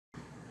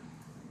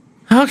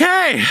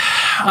Okay,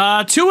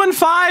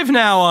 2-5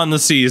 now on the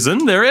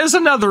season. There is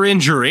another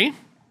injury.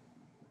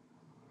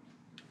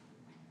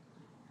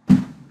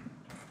 You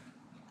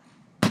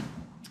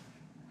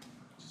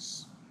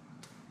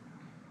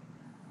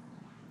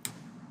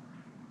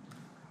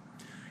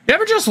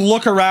ever just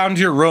look around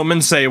your room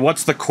and say,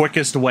 what's the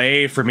quickest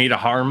way for me to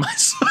harm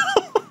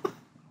myself?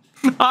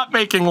 Not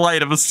making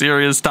light of a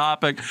serious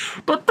topic,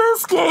 but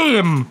this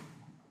game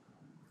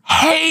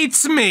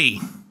hates me.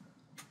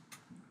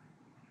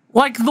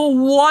 Like, the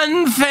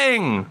one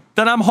thing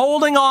that I'm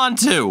holding on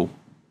to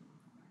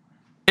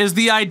is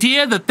the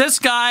idea that this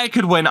guy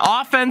could win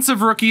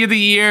Offensive Rookie of the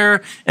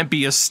Year and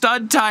be a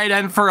stud tight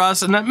end for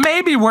us, and that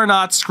maybe we're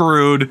not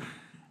screwed,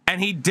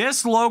 and he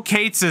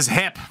dislocates his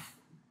hip.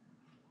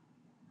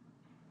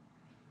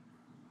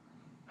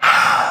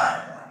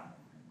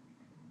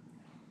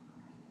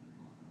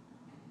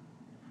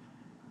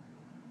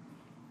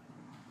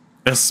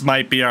 This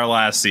might be our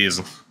last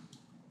season.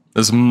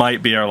 This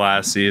might be our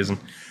last season.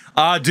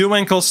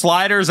 Duwinkle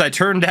sliders, I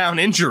turned down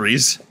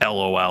injuries,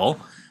 LOL.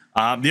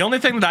 The only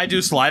thing that I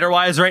do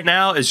slider-wise right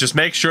now is just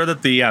make sure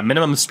that the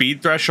minimum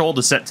speed threshold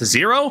is set to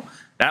 0.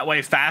 That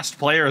way fast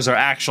players are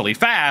actually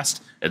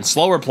fast, and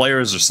slower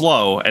players are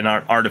slow and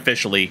aren't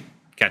artificially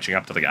catching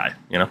up to the guy,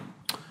 you know?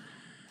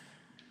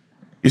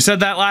 You said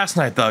that last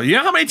night, though. You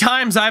know how many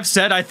times I've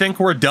said I think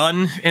we're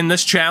done in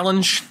this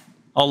challenge?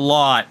 A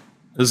lot.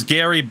 As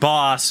Gary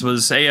Boss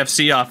was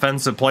AFC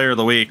Offensive Player of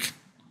the Week.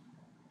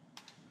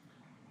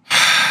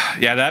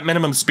 Yeah, that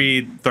minimum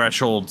speed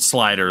threshold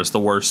slider is the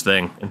worst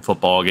thing in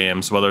football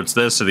games. Whether it's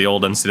this or the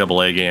old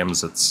NCAA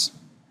games, it's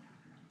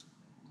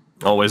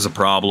always a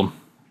problem.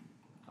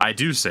 I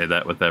do say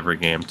that with every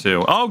game,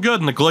 too. Oh, good,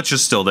 and the glitch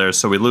is still there,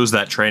 so we lose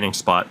that training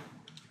spot.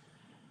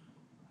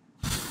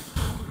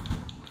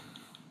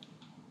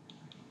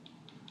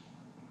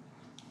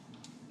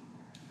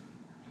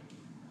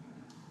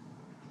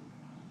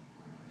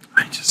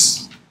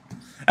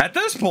 At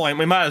this point,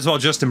 we might as well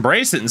just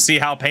embrace it and see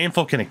how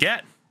painful can it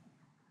get.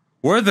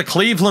 We're the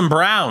Cleveland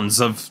Browns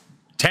of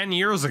 10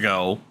 years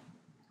ago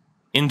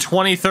in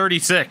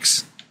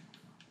 2036.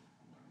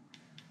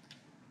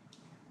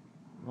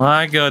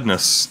 My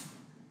goodness.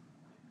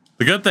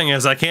 The good thing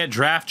is I can't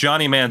draft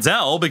Johnny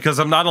Manziel because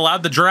I'm not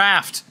allowed to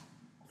draft.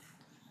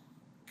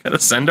 Gotta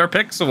send our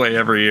picks away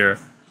every year.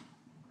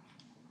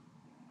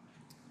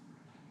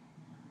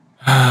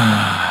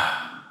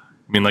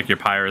 I mean, like your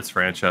Pirates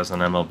franchise on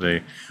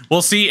MLB.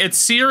 Well, see, it's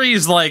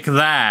series like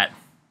that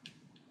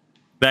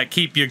that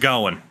keep you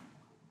going.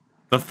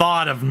 The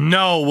thought of,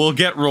 no, we'll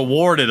get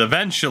rewarded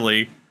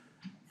eventually.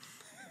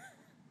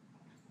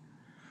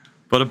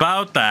 But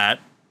about that,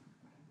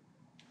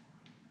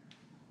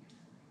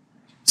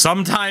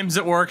 sometimes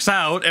it works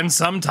out and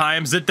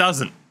sometimes it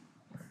doesn't.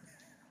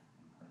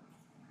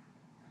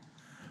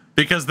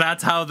 Because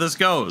that's how this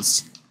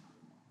goes.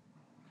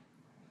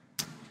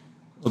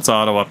 Let's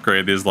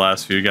auto-upgrade these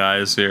last few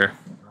guys here.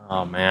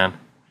 Oh, man.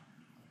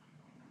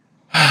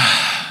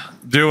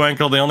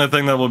 Duwinkle, the only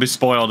thing that will be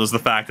spoiled is the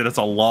fact that it's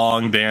a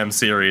long damn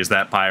series,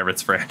 that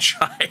Pirates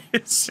franchise.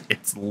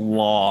 It's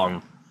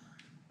long.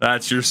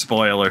 That's your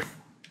spoiler.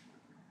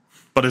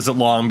 But is it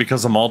long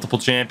because of multiple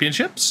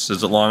championships?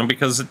 Is it long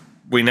because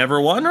we never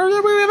won, or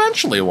that we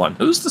eventually won?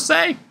 Who's to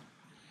say?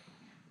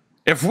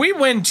 If we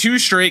win 2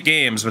 straight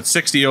games with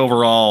 60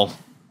 overall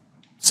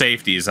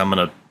safeties, I'm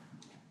going to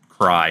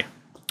cry.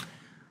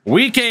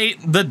 Week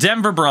 8, the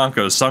Denver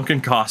Broncos,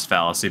 sunken cost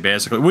fallacy,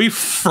 basically. We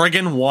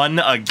friggin' won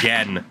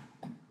again.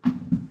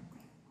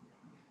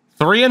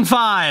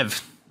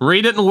 3-5.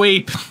 Read it and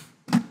weep.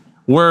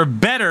 We're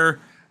better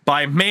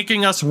by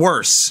making us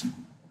worse.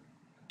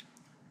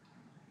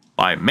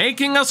 By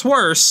making us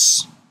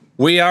worse,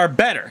 we are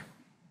better.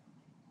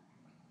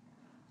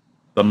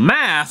 The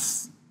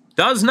math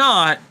does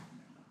not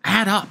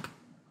add up.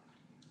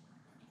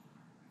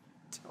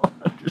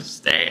 Don't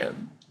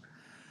understand.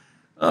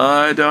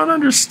 I don't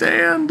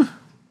understand.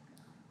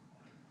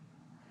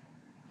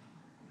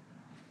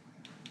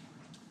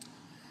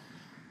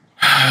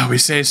 We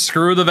say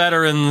screw the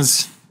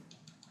veterans.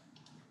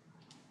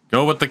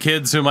 Go with the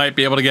kids who might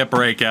be able to get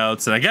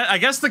breakouts. And I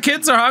guess the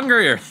kids are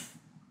hungrier.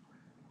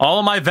 All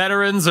of my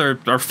veterans are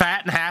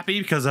fat and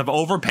happy because I've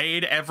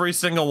overpaid every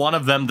single one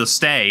of them to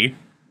stay.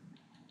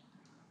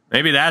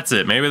 Maybe that's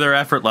it. Maybe their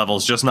effort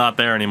level's just not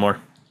there anymore.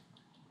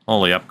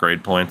 Only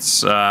upgrade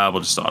points.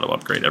 We'll just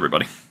auto-upgrade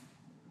everybody.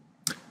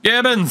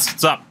 Gibbons,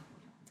 what's up?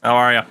 How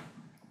are ya?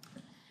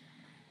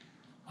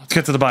 Let's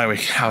get to the bye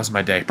week. How was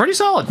my day? Pretty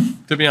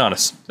solid, to be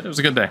honest. It was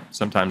a good day.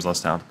 Sometimes less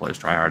talented players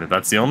try harder.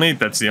 That's the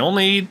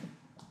only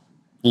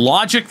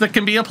logic that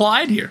can be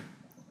applied here.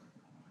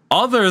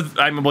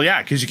 Well,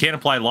 yeah, because you can't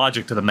apply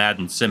logic to the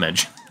Madden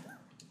Simage.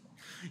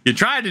 You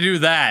try to do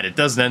that, it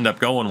doesn't end up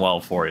going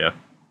well for you.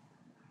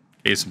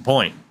 Case in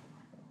point.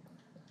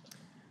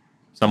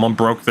 Someone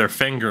broke their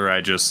finger,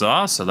 I just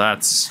saw, so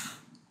that's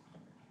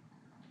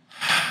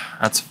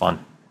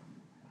fun.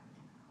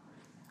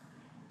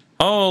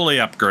 Holy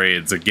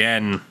upgrades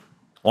again.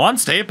 Juan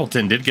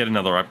Stapleton did get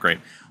another upgrade.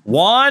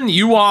 Juan,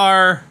 you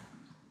are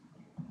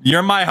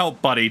You're my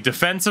hope, buddy.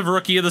 Defensive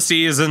rookie of the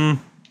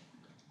season.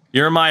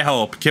 You're my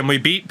hope. Can we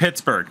beat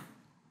Pittsburgh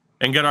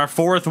and get our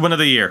 4th win of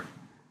the year?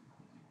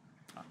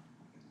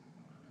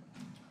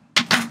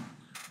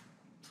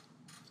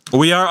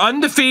 We are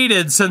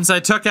undefeated since I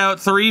took out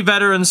 3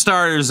 veteran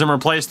starters and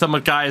replaced them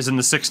with guys in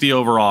the 60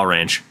 overall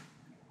range.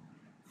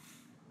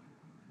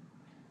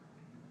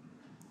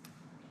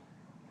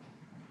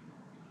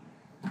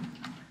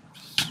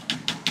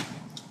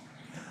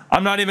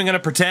 I'm not even going to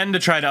pretend to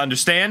try to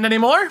understand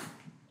anymore.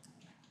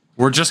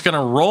 We're just going to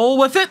roll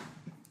with it.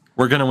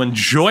 We're going to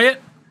enjoy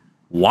it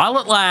while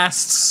it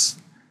lasts,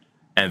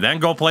 and then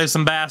go play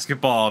some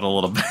basketball in a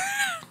little bit.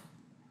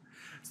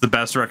 It's the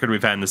best record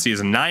we've had in the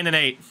season.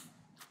 9-8.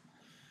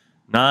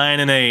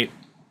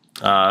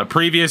 9-8.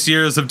 Previous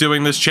years of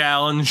doing this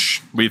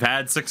challenge, we've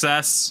had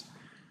success.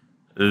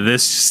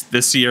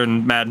 This year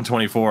in Madden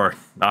 24,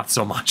 not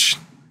so much.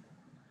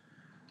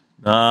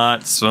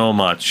 Not so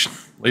much.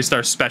 At least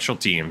our special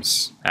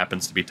teams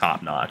happens to be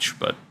top notch,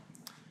 but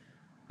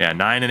yeah,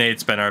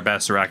 9-8's been our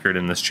best record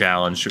in this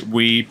challenge.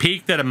 We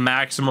peaked at a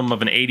maximum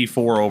of an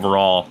 84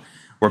 overall.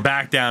 We're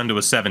back down to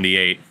a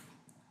 78.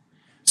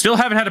 Still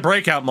haven't had a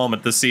breakout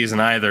moment this season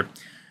either.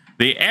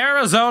 The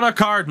Arizona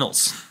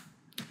Cardinals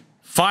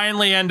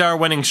finally end our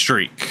winning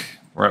streak.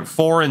 We're at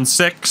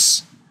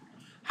 4-6.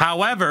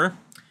 However,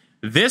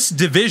 this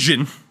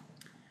division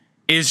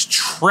is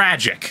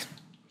tragic.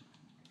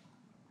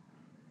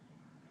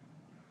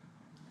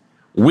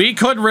 We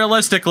could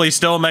realistically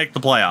still make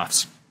the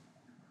playoffs,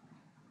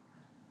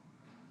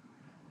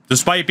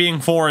 despite being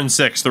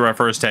 4-6 through our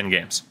first 10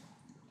 games.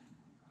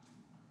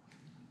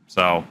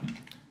 So,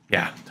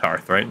 yeah,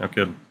 Tarth, right? No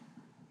kidding.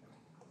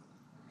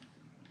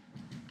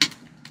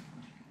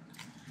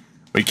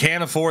 We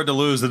can't afford to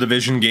lose the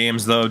division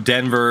games, though.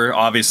 Denver,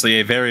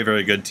 obviously a very,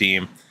 very good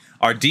team.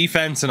 Our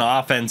defense and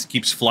offense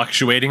keeps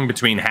fluctuating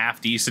between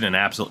half decent and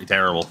absolutely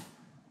terrible.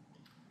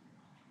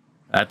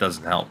 That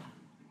doesn't help.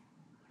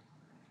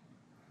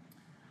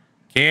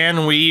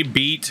 Can we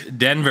beat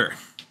Denver?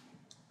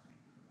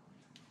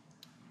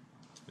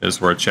 Is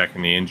worth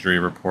checking the injury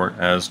report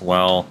as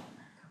well.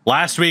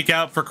 Last week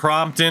out for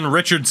Crompton,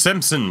 Richard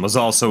Simpson was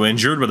also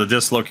injured with a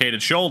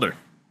dislocated shoulder.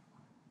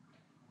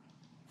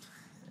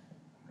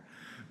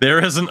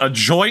 There isn't a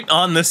joint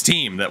on this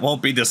team that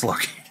won't be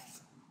dislocated.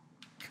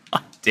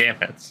 God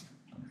damn it.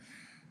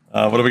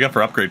 What do we got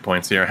for upgrade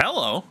points here?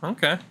 Hello.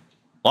 Okay.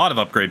 A lot of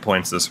upgrade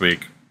points this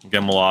week. Get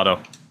them a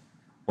lotto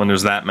when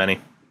there's that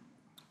many.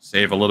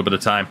 Save a little bit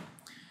of time.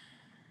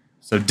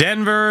 So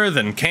Denver,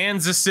 then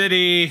Kansas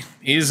City.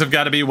 These have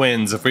got to be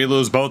wins. If we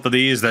lose both of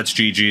these, that's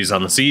GG's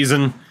on the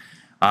season.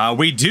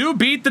 We do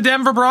beat the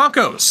Denver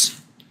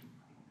Broncos.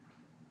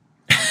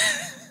 Oh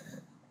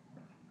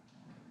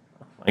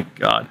my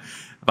God.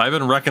 Have I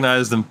been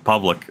recognized in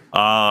public?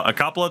 A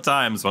couple of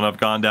times when I've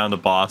gone down to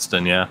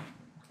Boston, yeah.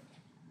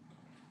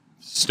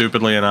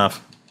 Stupidly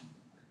enough.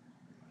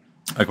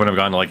 Like when I've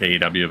gone to like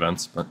AEW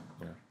events, but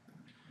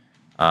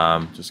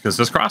yeah. Just because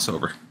there's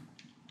crossover.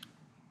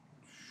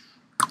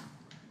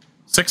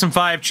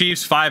 6-5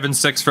 Chiefs,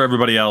 5-6 for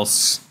everybody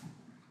else.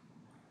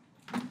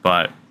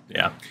 But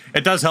yeah,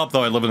 it does help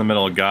though. I live in the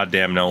middle of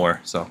goddamn nowhere,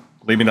 so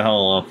leave me the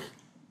hell alone.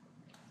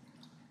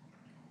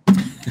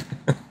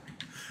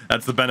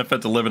 That's the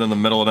benefit to living in the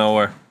middle of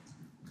nowhere.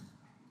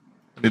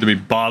 I need to be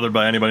bothered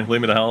by anybody.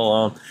 Leave me the hell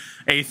alone.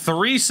 A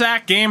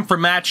 3-sack game for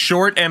Matt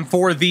Short, and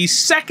for the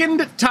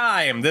second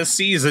time this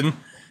season,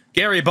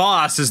 Gary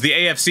Boss is the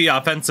AFC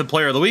Offensive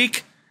Player of the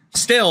Week.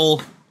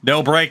 Still,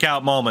 no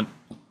breakout moment.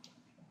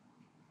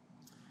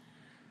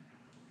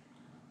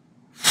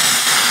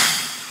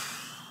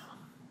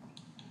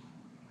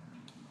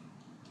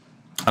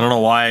 I don't know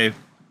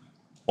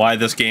why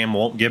this game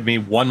won't give me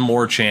one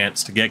more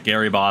chance to get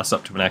Gary Boss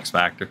up to an X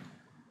Factor.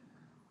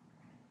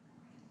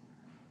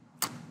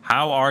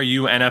 How are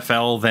you,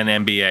 NFL, then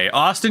NBA?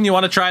 Austin, you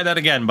want to try that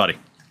again, buddy?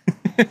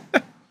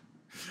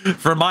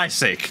 For my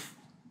sake.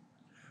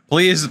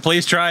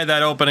 Please try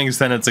that opening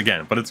sentence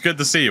again. But it's good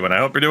to see you, and I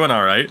hope you're doing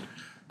all right.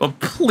 But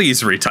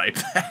please retype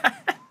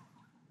that.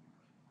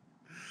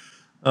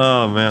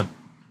 Oh, man.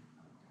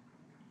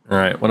 All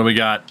right, what do we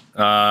got?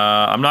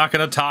 I'm not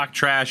going to talk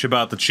trash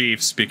about the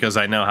Chiefs because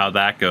I know how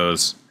that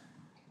goes.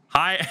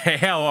 Hi, hey,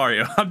 how are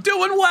you? I'm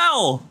doing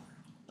well.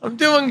 I'm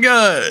doing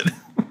good.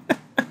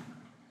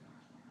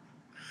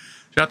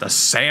 Shout out to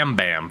Sam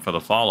Bam for the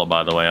follow,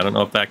 by the way. I don't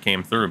know if that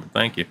came through, but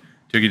thank you.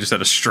 Tookie just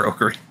had a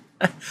stroke.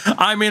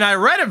 I mean, I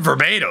read it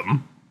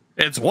verbatim.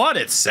 It's what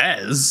it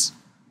says.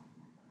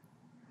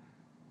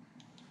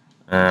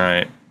 All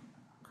right.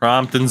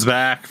 Crompton's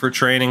back for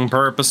training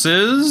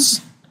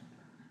purposes.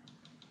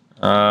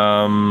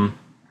 Do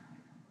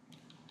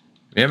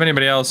we have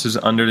anybody else who's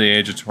under the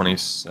age of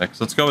 26?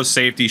 Let's go with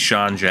safety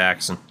Sean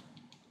Jackson.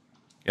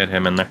 Get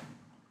him in there.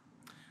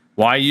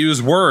 Why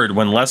use word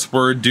when less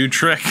word do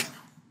trick?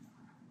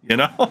 You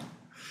know?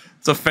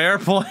 It's a fair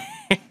point.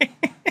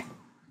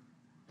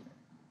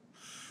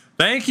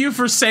 Thank you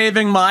for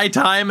saving my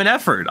time and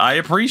effort. I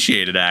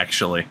appreciate it,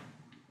 actually.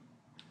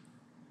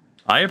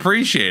 I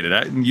appreciate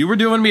it. You were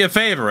doing me a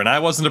favor, and I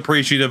wasn't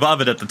appreciative of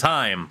it at the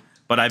time,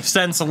 but I've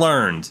since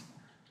learned.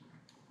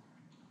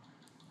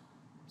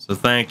 So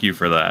thank you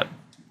for that.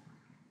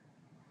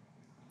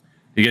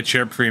 You get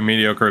chirped for your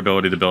mediocre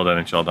ability to build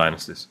NHL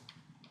dynasties.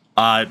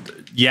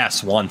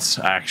 Yes, once,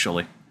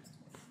 actually.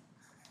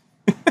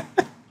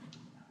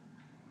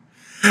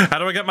 How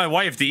do I get my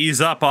wife to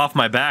ease up off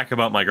my back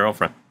about my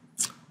girlfriend?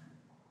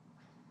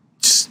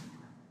 Just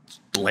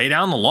lay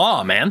down the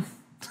law, man.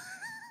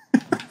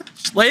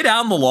 Just lay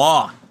down the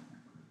law.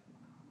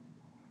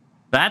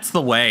 That's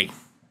the way.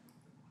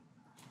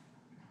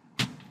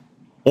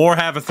 Or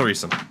have a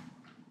threesome.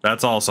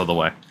 That's also the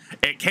way.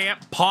 It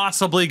can't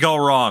possibly go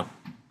wrong.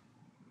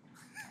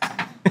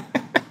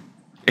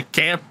 It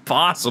can't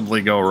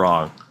possibly go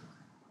wrong.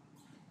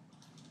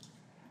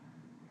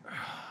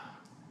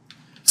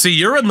 See,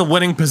 you're in the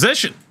winning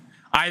position.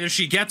 Either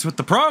she gets with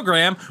the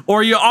program,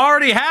 or you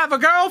already have a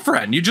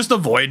girlfriend. You just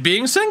avoid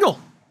being single.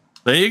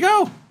 There you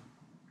go.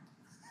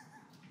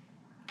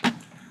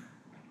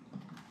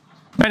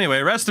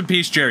 Anyway, rest in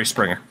peace, Jerry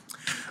Springer.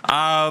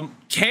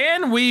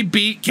 Can we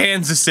beat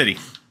Kansas City?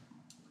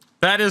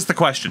 That is the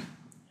question.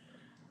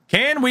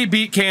 Can we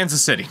beat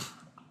Kansas City?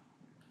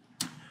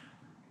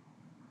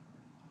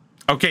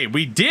 Okay,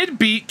 we did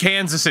beat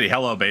Kansas City.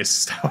 Hello,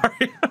 bassist. How are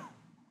you?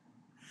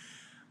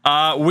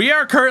 We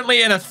are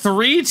currently in a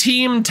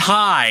 3-team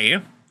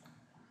tie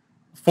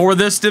for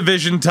this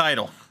division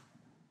title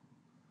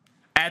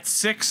at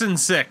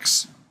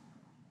 6-6.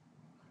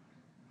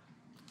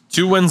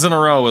 2 wins in a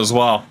row as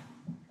well.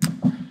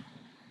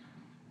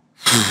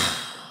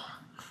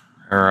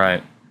 All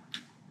right.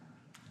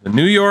 The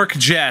New York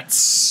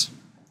Jets.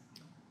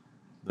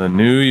 The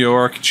New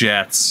York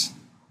Jets.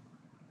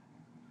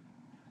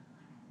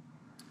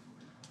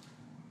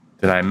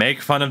 Did I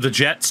make fun of the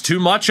Jets too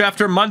much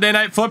after Monday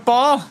Night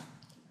Football?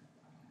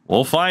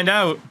 We'll find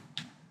out.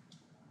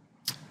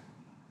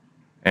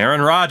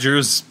 Aaron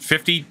Rodgers,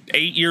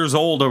 58 years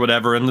old or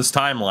whatever in this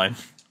timeline,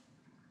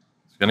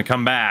 is going to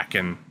come back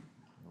and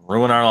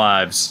ruin our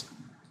lives.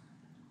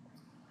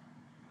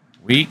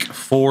 Week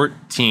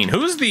 14.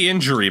 Who's the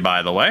injury,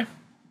 by the way?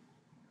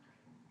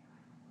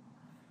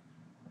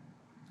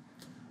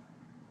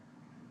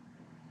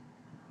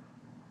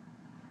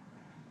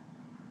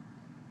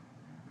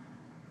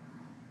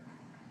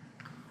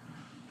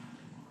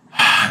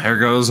 There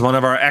goes one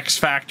of our X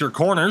Factor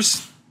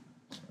corners.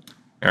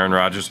 Aaron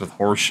Rodgers with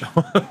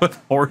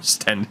horse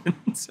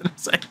tendons in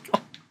his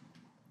ankle.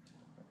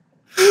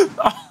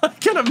 All I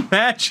can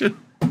imagine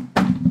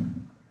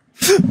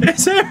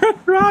is Aaron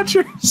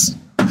Rodgers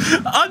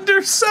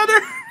under center,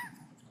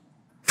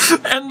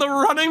 and the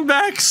running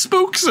back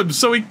spooks him,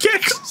 so he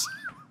kicks.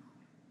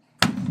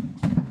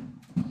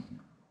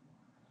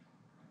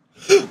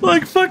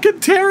 Like fucking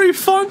Terry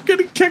Funk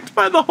getting kicked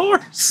by the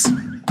horse.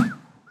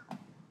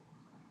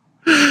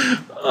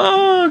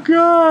 Oh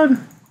god,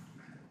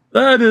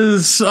 that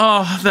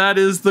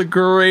is the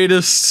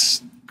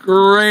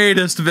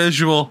greatest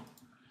visual.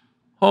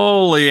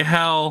 Holy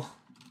hell.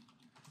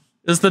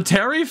 Is the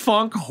Terry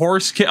Funk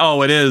horse kick?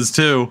 Oh, it is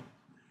too.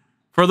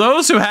 For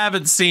those who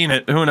haven't seen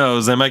it, who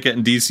knows, they might get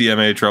in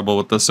DCMA trouble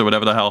with this or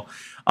whatever the hell.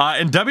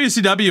 In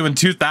WCW in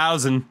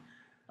 2000,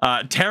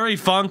 Terry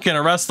Funk and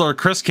a wrestler,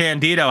 Chris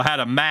Candido, had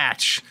a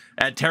match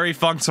at Terry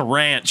Funk's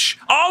ranch.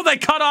 Oh, they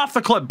cut off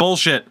the clip.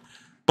 Bullshit.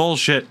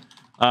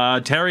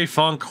 Terry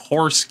Funk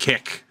horse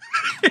kick.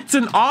 It's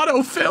an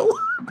autofill.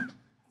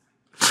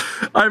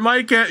 I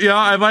might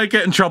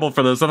get in trouble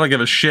for this. I don't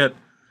give a shit.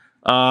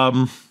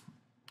 Okay,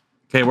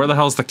 where the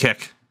hell's the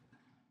kick?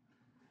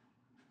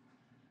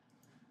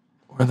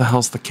 Where the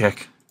hell's the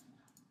kick?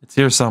 It's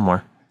here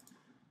somewhere.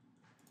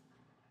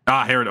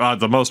 Ah, here it is.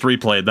 The most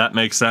replayed. That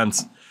makes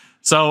sense.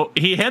 So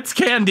he hits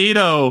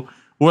Candido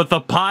with a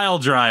pile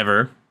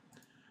driver,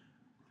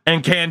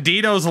 and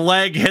Candido's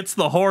leg hits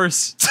the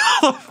horse. So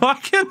the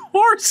fucking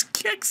horse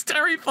kicks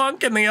Terry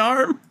Funk in the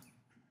arm.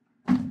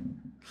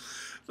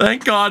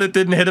 Thank God it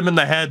didn't hit him in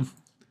the head.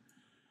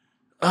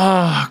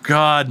 Oh,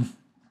 God.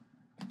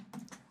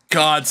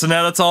 God, so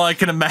now that's all I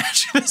can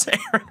imagine is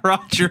Aaron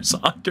Rodgers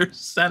under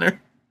center,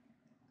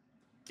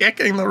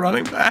 kicking the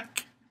running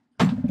back.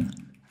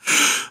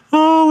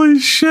 Holy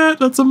shit,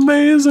 that's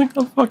amazing.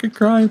 I'm fucking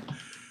crying.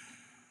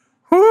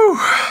 Whew.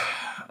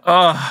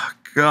 Oh,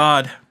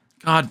 God.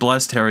 God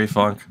bless Terry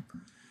Funk.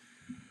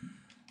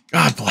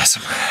 God bless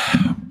him.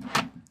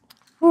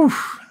 Whew.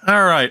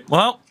 All right,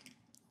 well,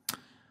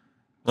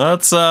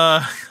 let's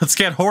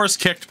get horse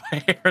kicked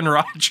by Aaron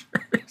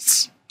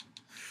Rodgers.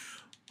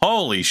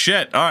 Holy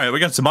shit. All right, we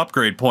got some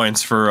upgrade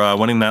points for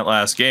winning that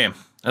last game.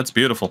 That's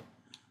beautiful.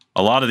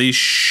 A lot of these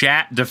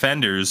shat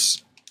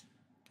defenders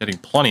getting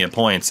plenty of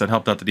points. That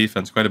helped out the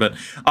defense quite a bit.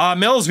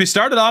 Mills, we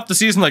started off the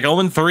season like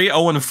 0-3,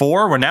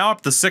 0-4. We're now up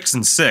to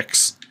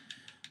 6-6.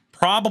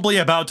 Probably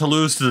about to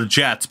lose to the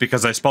Jets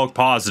because I spoke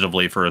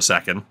positively for a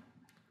second.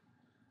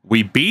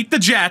 We beat the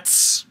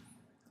Jets.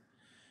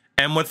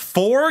 And with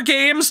 4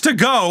 games to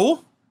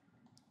go,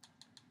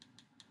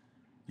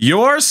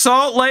 your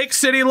Salt Lake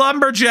City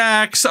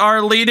Lumberjacks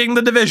are leading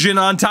the division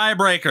on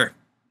tiebreaker.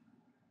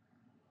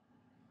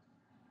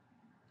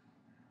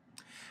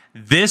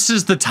 This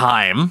is the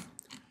time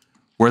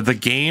where the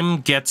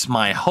game gets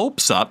my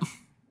hopes up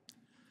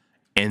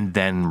and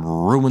then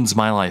ruins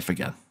my life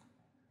again.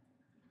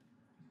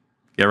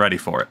 Get ready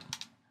for it.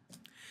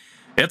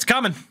 It's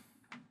coming.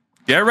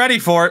 Get ready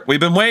for it. We've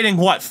been waiting,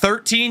 what,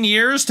 13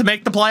 years to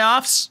make the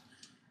playoffs?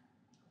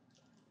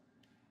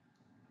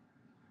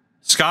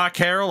 Scott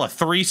Carroll, a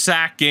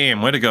 3-sack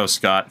game. Way to go,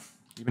 Scott.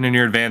 Even in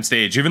your advanced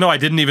age. Even though I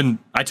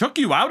took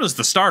you out as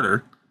the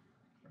starter.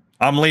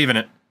 I'm leaving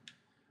it.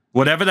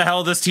 Whatever the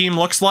hell this team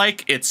looks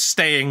like, it's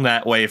staying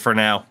that way for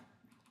now.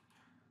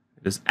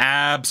 It is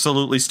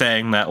absolutely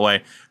staying that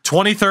way.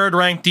 23rd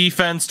ranked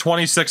defense,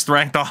 26th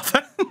ranked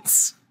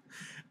offense.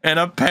 And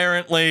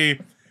apparently,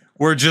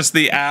 we're just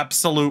the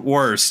absolute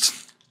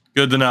worst.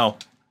 Good to know.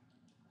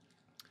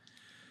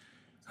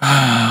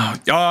 Oh,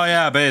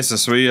 yeah,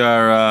 basis. We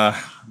are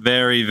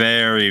very,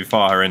 very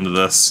far into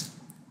this.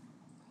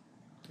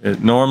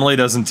 It normally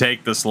doesn't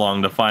take this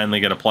long to finally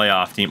get a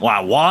playoff team.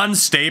 Wow, Juan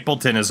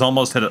Stapleton has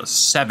almost hit a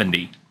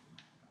 70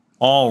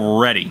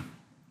 already.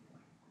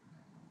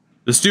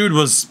 This dude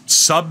was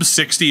sub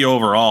 60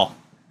 overall.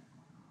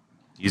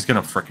 He's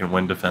going to freaking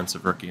win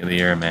Defensive Rookie of the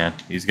Year, man.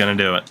 He's going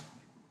to do it.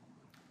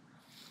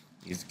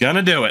 He's going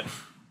to do it.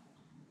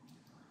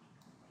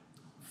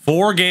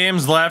 4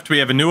 games left. We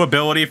have a new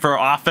ability for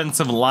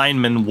offensive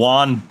lineman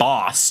Juan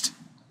Bost,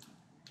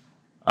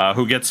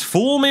 who gets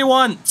Fool Me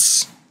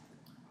Once,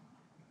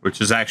 which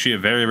is actually a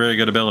very, very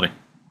good ability.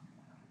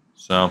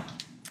 So,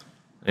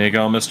 there you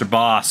go, Mr.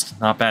 Bost.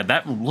 Not bad.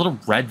 That little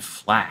red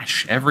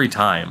flash every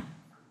time.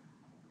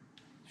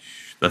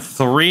 The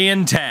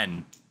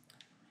 3-10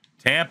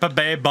 Tampa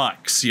Bay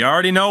Bucks. You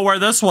already know where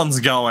this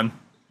one's going.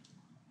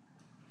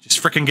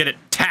 Just freaking get it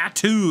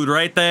tattooed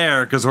right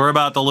there, because we're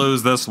about to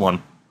lose this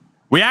one.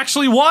 We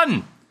actually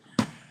won.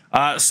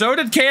 So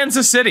did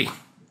Kansas City.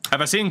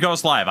 Have I seen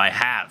Ghost live? I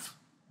have.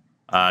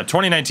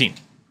 2019.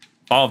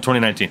 Fall of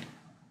 2019.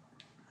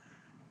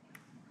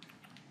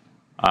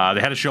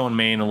 They had a show in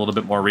Maine a little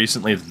bit more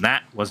recently than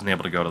that. Wasn't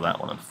able to go to that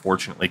one,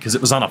 unfortunately, because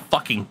it was on a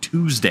fucking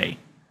Tuesday.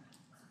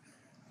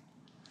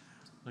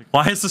 Like,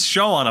 why is this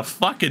show on a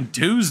fucking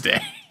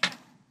Tuesday?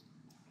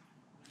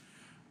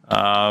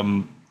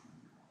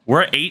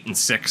 We're at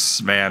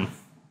 8-6, man.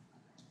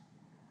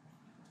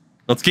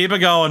 Let's keep it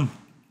going.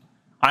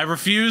 I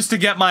refuse to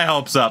get my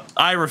hopes up.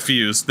 I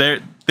refuse.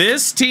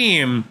 This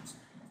team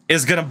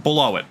is gonna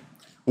blow it.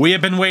 We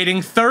have been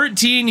waiting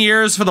 13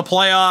 years for the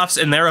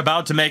playoffs, and they're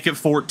about to make it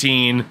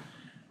 14.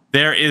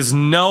 There is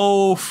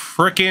no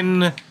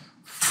fracking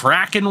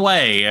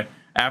way,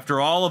 after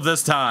all of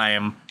this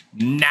time,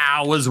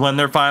 now is when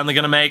they're finally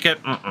going to make it.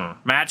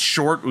 Matt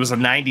Short was a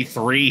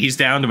 93. He's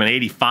down to an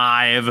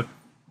 85.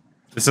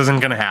 This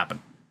isn't going to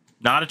happen.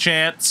 Not a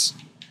chance.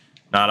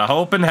 Not a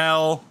hope in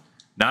hell.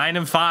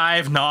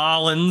 9-5, New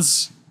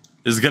Orleans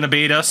is going to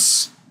beat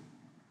us.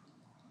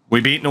 We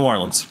beat New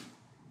Orleans.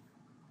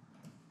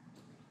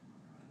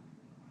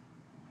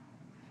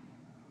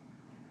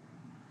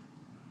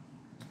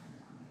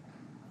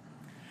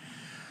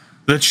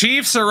 The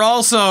Chiefs are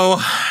also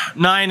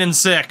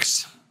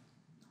 9-6.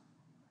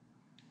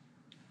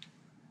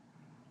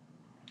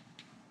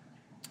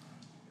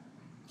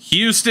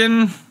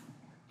 Houston,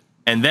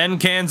 and then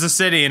Kansas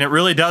City, and it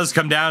really does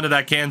come down to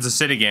that Kansas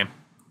City game.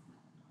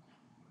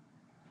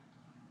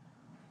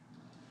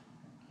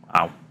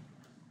 Wow.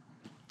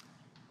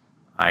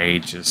 I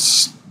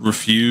just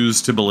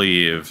refuse to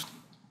believe.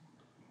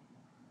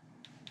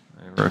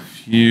 I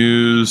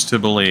refuse to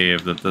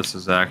believe that this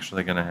is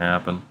actually going to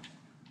happen.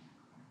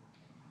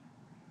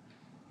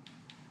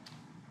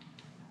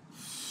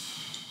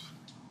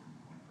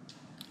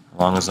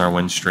 How long is our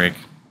win streak?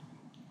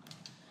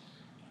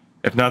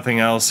 If nothing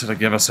else, it'll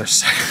give us our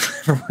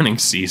second winning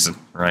season,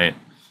 right?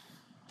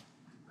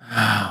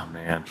 Oh,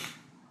 man.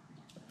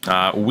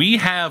 We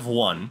have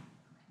won.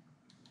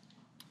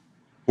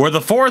 We're the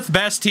 4th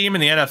best team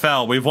in the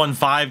NFL. We've won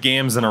 5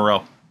 games in a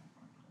row.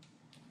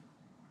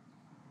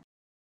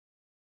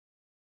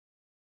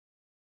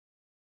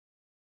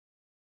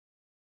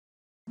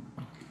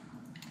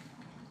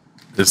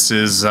 This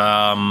is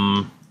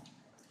one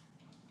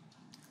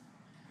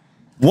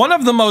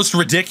of the most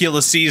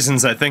ridiculous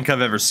seasons I think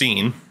I've ever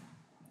seen,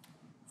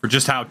 for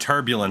just how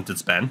turbulent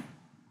it's been.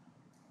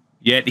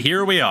 Yet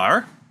here we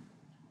are,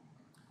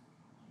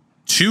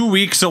 2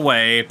 weeks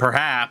away,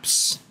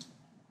 perhaps,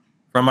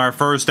 from our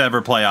first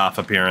ever playoff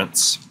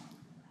appearance.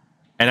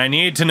 And I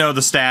need to know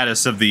the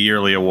status of the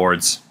yearly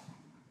awards.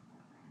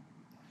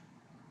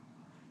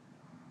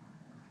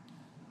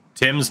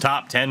 Tim's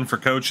top 10 for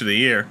Coach of the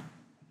Year,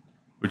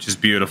 which is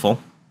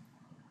beautiful.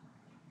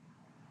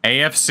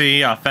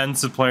 AFC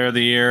Offensive Player of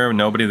the Year,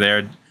 nobody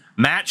there.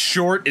 Matt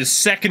Short is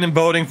second in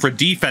voting for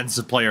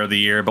Defensive Player of the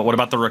Year, but what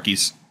about the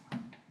rookies?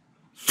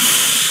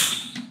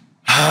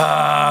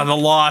 The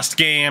lost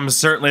games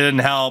certainly didn't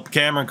help.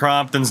 Cameron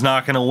Crompton's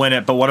not going to win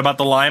it, but what about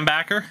the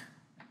linebacker?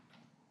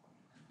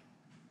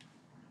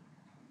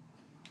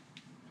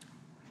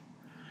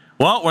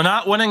 Well, we're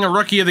not winning a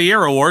Rookie of the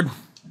Year award.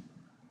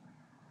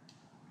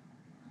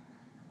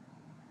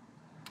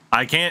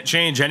 I can't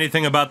change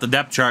anything about the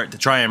depth chart to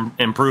try and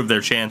improve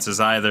their chances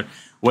either.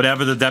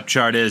 Whatever the depth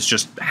chart is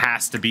just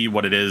has to be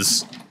what it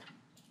is.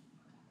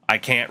 I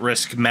can't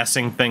risk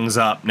messing things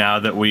up now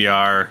that we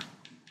are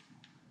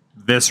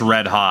this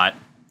red hot.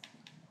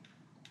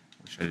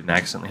 Wish I didn't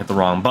accidentally hit the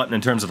wrong button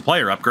in terms of the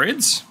player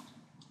upgrades.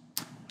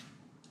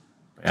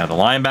 Yeah, the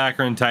linebacker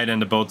and tight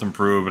end have both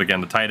improved, but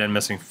again, the tight end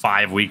missing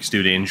 5 weeks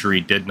due to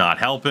injury did not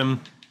help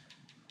him.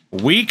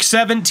 Week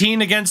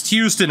 17 against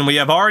Houston, we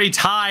have already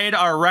tied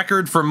our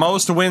record for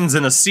most wins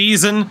in a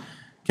season.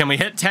 Can we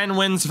hit 10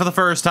 wins for the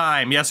first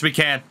time? Yes, we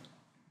can.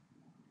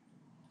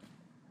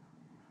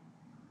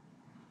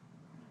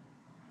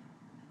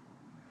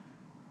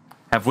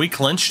 Have we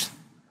clinched?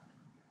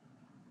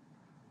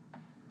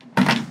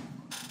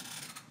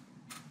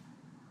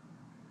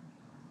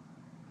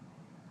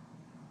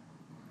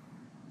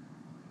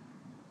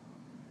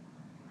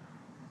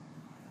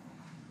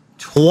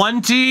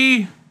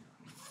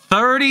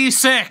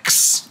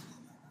 $20-36.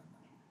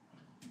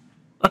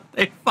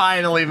 They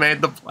finally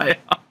made the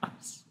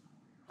playoffs.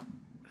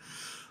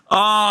 Oh,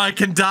 I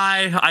can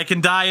die. I can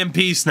die in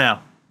peace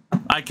now.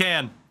 I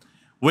can.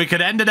 We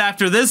could end it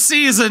after this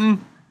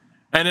season,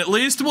 and at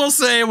least we'll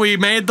say we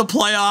made the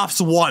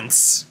playoffs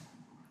once.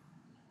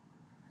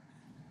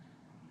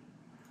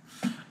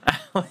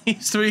 At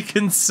least we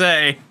can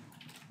say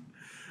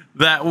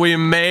that we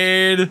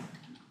made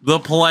the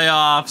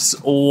playoffs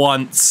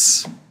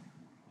once.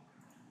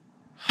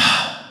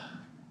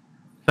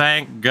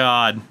 Thank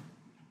God.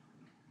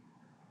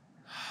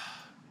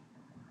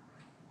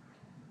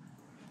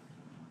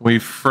 We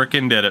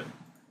frickin' did it.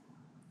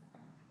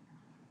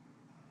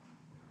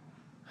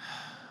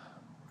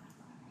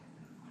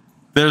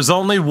 There's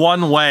only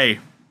one way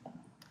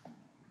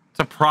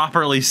to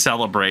properly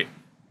celebrate.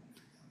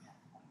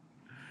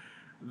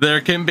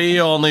 There can be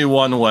only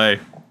one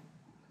way.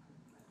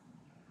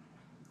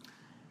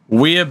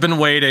 We have been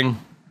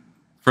waiting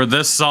for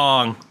this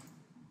song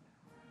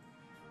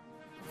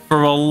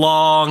for a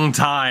long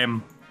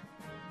time.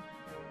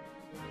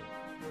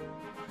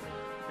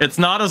 It's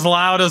not as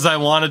loud as I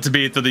want it to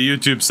be to the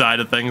YouTube side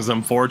of things,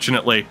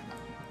 unfortunately.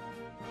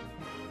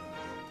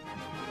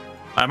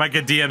 I might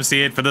get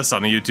DMCA'd for this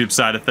on the YouTube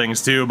side of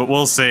things too, but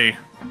we'll see.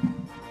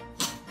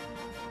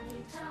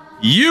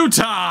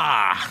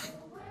 Utah!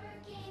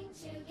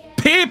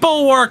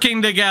 People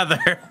working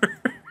together!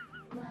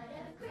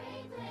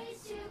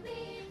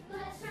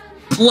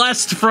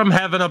 Blessed from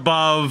heaven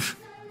above.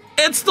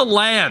 It's the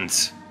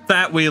land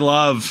that we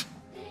love.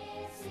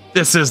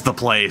 This is the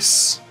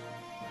place.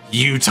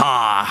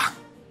 Utah.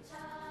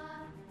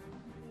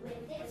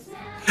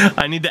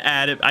 I need to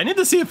add it. I need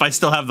to see if I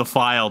still have the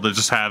file to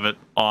just have it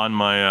on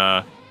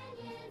my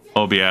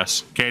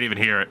OBS. Can't even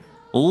hear it.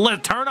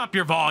 Turn up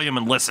your volume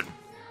and listen.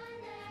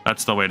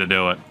 That's the way to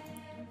do it.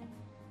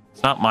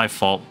 It's not my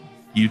fault.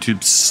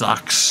 YouTube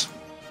sucks.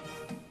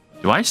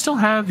 Do I still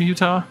have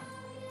Utah?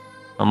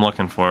 I'm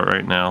looking for it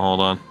right now. Hold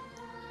on.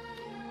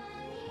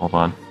 Hold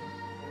on.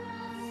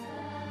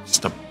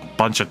 Just a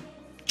bunch of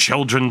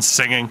children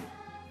singing.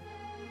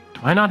 Do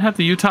I not have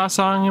the Utah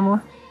song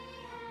anymore?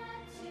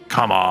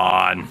 Come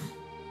on.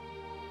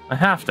 I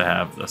have to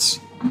have this.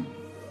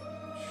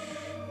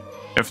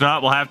 If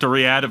not, we'll have to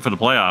re-add it for the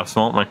playoffs,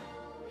 won't we?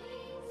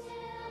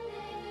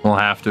 We'll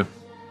have to.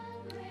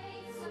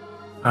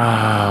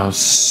 Oh,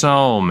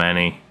 so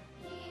many.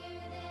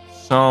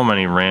 So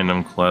many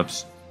random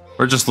clips.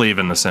 We're just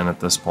leaving this in at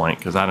this point,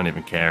 because I don't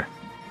even care.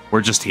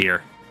 We're just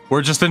here.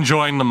 We're just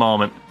enjoying the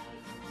moment.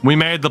 We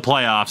made the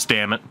playoffs,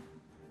 damn it.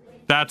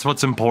 That's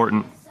what's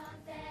important.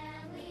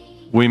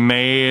 We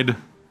made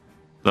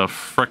the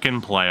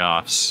frickin'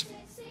 playoffs.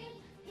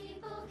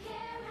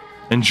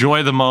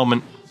 Enjoy the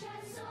moment.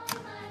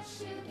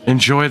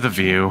 Enjoy the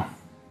view.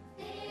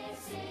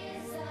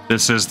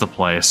 This is the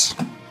place.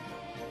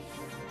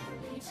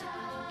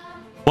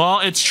 Well,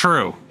 it's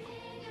true.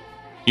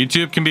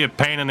 YouTube can be a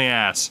pain in the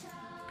ass.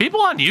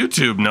 People on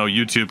YouTube know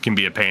YouTube can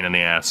be a pain in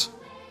the ass.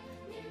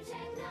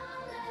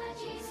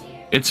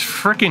 It's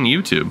frickin'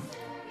 YouTube.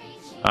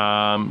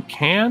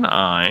 Can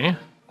I...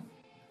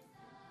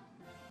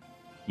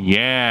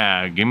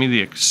 Yeah, give me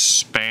the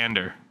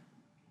expander.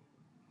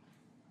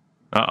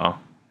 Uh-oh.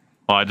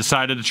 Well, I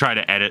decided to try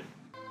to edit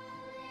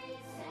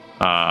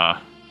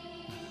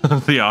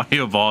the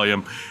audio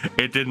volume.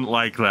 It didn't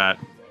like that.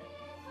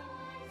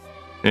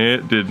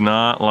 It did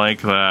not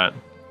like that.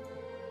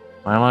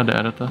 Am I allowed to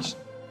edit this?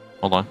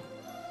 Hold on.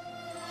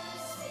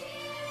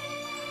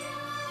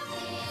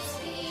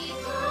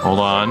 Hold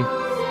on.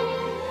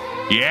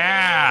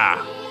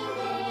 Yeah!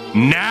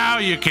 Now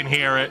you can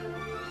hear it.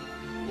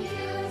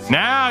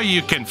 Now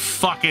you can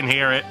fucking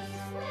hear it.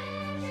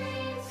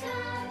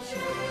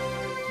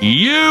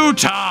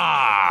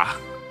 Utah!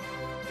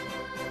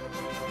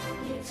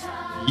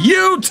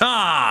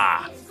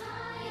 Utah!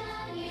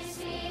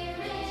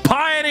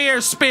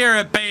 Pioneer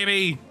spirit,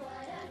 baby!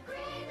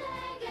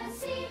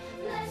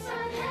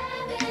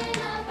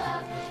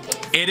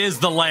 It is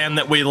the land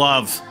that we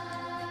love.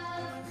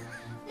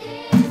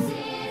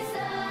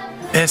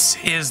 This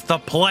is the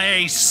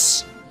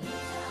place.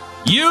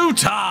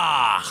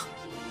 Utah!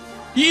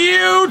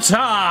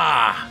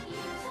 Utah!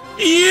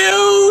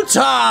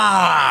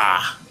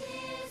 Utah!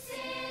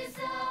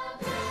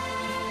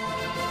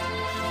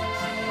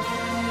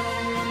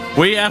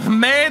 We have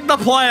made the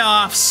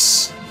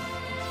playoffs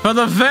for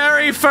the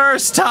very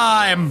first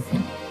time.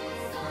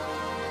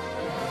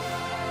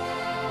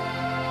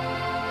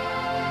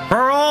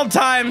 For old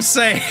time's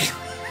sake.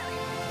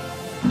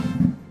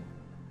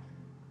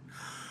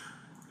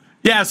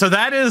 Yeah, so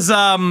that is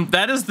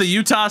the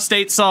Utah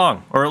State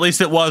song, or at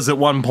least it was at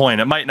one point.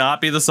 It might not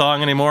be the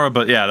song anymore,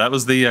 but yeah, that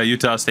was the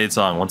Utah State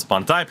song once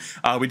upon a time.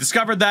 We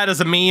discovered that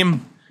as a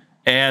meme,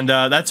 and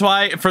that's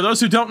why, for those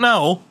who don't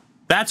know,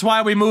 that's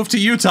why we move to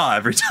Utah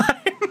every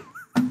time.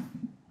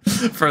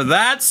 For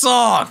that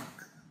song.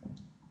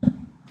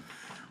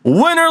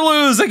 Win or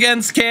lose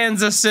against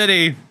Kansas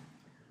City,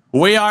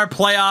 we are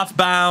playoff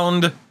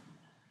bound.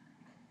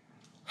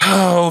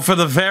 Oh, for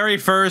the very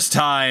first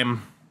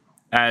time.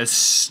 As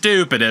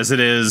stupid as it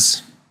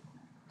is,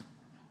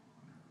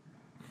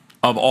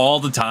 of all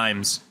the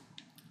times,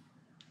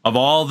 of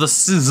all the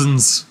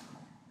seasons,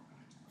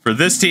 for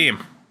this team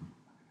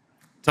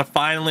to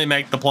finally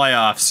make the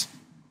playoffs,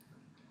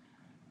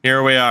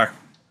 here we are.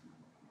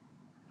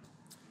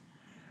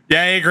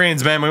 Yeah,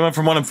 Greens, man. We went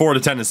from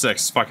 1-4 to 10-6.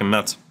 It's fucking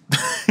nuts.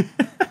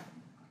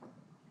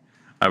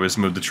 I was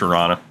moved to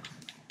Toronto.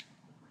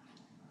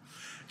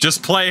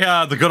 Just play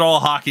the good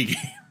old hockey game.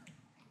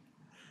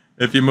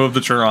 If you move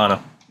to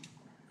Toronto,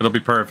 it'll be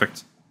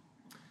perfect.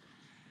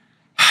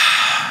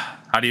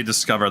 How do you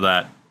discover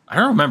that? I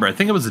don't remember. I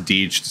think it was a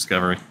Deej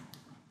discovery. If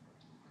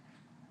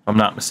I'm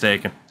not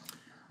mistaken.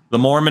 The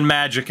Mormon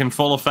magic in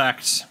full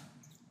effect.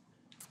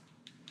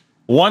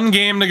 One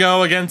game to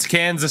go against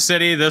Kansas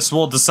City. This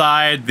will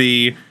decide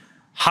the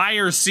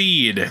higher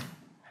seed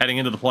heading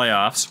into the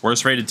playoffs.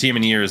 Worst rated team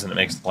in years, and it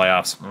makes the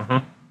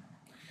playoffs.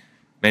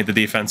 Made the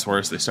defense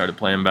worse. They started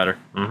playing better.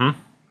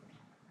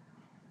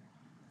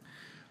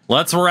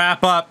 Let's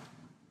wrap up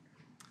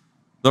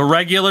the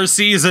regular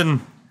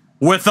season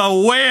with a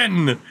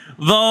win. The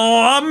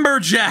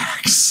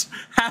Lumberjacks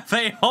have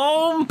a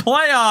home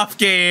playoff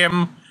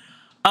game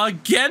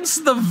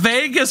against the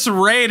Vegas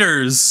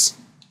Raiders.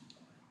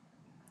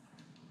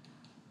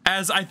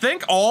 As I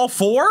think all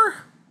four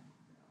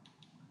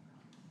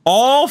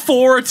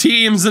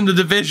teams in the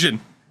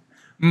division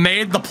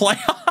made the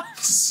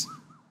playoffs.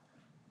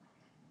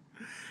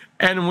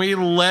 And we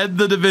led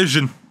the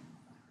division.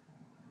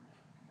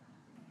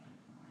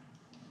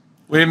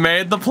 We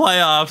made the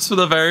playoffs for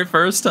the very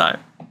first time.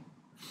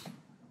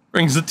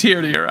 Brings a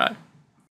tear to your eye.